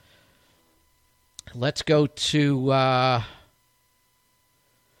Let's go to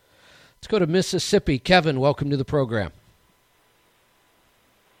Mississippi. Kevin, welcome to the program.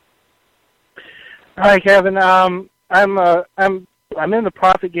 Hi, Kevin. I'm in the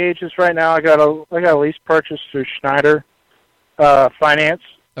profit gauges right now. I got a lease purchase through Schneider Finance.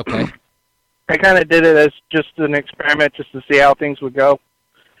 Okay. I kind of did it as just an experiment, just to see how things would go.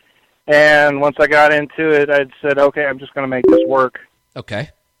 And once I got into it, I said, okay, I'm just going to make this work. Okay.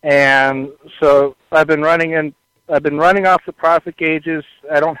 And so I've been running off the profit gauges.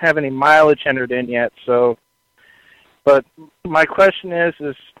 I don't have any mileage entered in yet. So, but my question is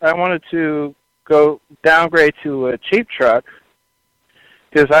I wanted to go downgrade to a cheap truck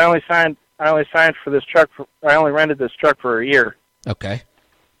because I only signed for this truck. I only rented this truck for a year. Okay.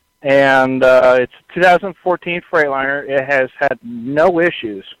 And it's a 2014 Freightliner. It has had no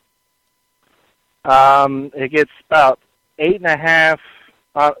issues. It gets about 8.5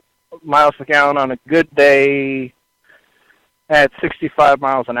 miles per gallon on a good day at 65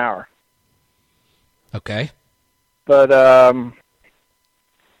 miles an hour. Okay. But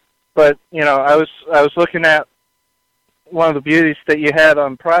you know, I was looking at one of the beauties that you had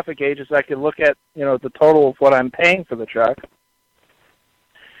on profit gauges. I could look at, you know, the total of what I'm paying for the truck.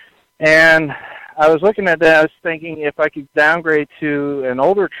 And I was looking at that. I was thinking if I could downgrade to an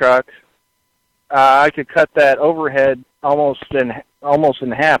older truck, I could cut that overhead almost in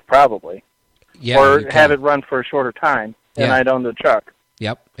half, probably. Yeah. Or have it run for a shorter time, and I'd own the truck.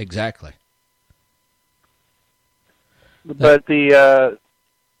 Yep, exactly. But the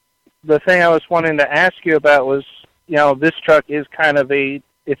thing I was wanting to ask you about was, you know, this truck is kind of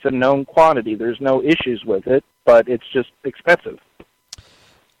it's a known quantity. There's no issues with it, but it's just expensive.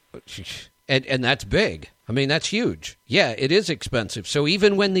 And that's big. I mean, that's huge. Yeah, it is expensive. So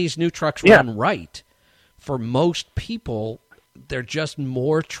even when these new trucks run right, for most people, they're just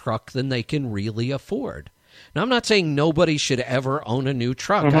more truck than they can really afford. Now, I'm not saying nobody should ever own a new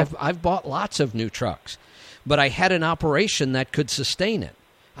truck. Mm-hmm. I've bought lots of new trucks, but I had an operation that could sustain it.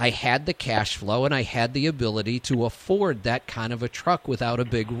 I had the cash flow, and I had the ability to afford that kind of a truck without a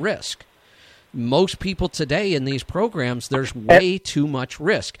big risk. Most people today in these programs, there's way too much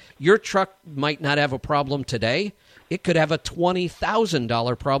risk. Your truck might not have a problem today. It could have a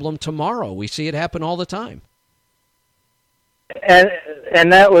 $20,000 problem tomorrow. We see it happen all the time. And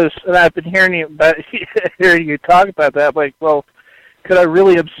that was, and I've been hearing you talk about that. Like, well, could I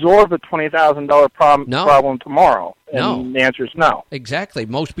really absorb a $20,000 problem tomorrow? And the answer is no. Exactly.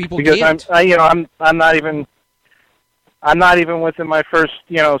 Most people can't. Because I'm not even within my first,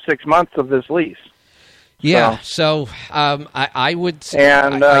 6 months of this lease. Yeah, so I would say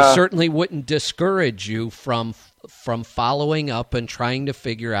I certainly wouldn't discourage you from following up and trying to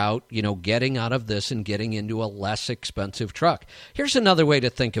figure out, getting out of this and getting into a less expensive truck. Here's another way to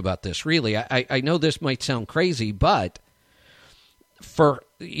think about this, really. I know this might sound crazy, but for,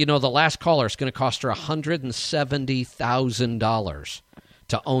 the last caller, it's going to cost her $170,000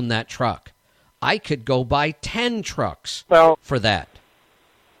 to own that truck. I could go buy 10 trucks for that.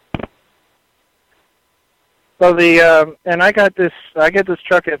 Well, and I get this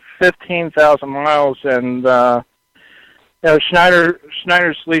truck at 15,000 miles, and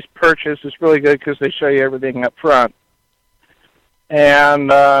Schneider's lease purchase is really good because they show you everything up front. And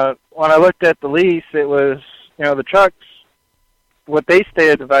when I looked at the lease, it was the trucks. What they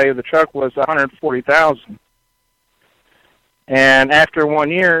stated the value of the truck was $140,000. And after 1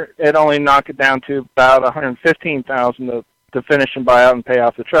 year, it only knocked it down to about $115,000 to finish and buy out and pay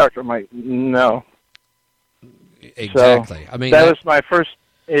off the truck. I'm like, no. Exactly. So that was my first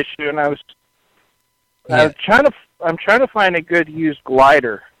issue, and I'm trying to find a good used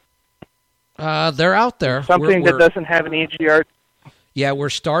glider. They're out there. Something that doesn't have an EGR. Yeah, we're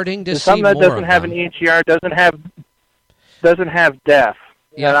starting to see something that more doesn't have an EGR, doesn't have DEF.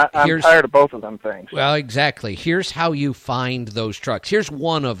 Yeah, I'm tired of both of them things. Well, exactly. Here's how you find those trucks. Here's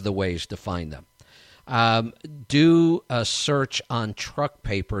one of the ways to find them. Do a search on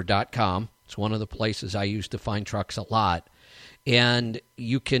truckpaper.com. It's one of the places I use to find trucks a lot. And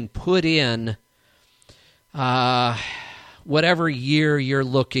you can put in whatever year you're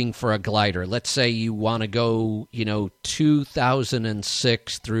looking for a glider. Let's say you want to go,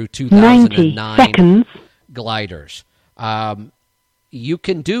 2006 through 2009 gliders. You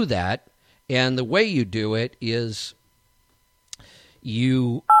can do that, and the way you do it is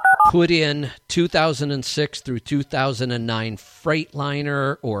you put in 2006 through 2009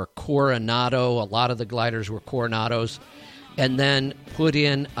 Freightliner or Coronado. A lot of the gliders were Coronados. And then put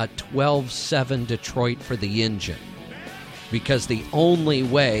in a 12.7 Detroit for the engine. Because the only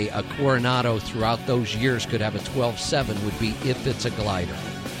way a Coronado throughout those years could have a 12.7 would be if it's a glider.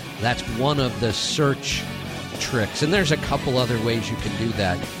 That's one of the search tricks. And there's a couple other ways you can do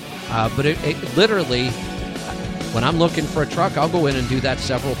that. But it literally, when I'm looking for a truck, I'll go in and do that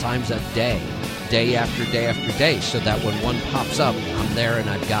several times a day after day after day, so that when one pops up, I'm there and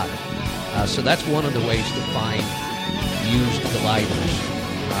I've got it. So that's one of the ways to find used gliders.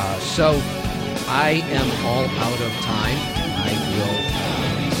 So I am all out of time. I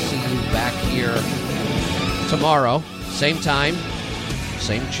will see you back here tomorrow, same time,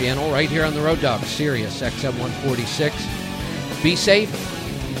 same channel, right here on the Road Dog, Sirius XM 146. Be safe,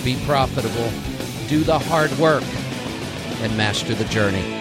 be profitable, do the hard work, and master the journey.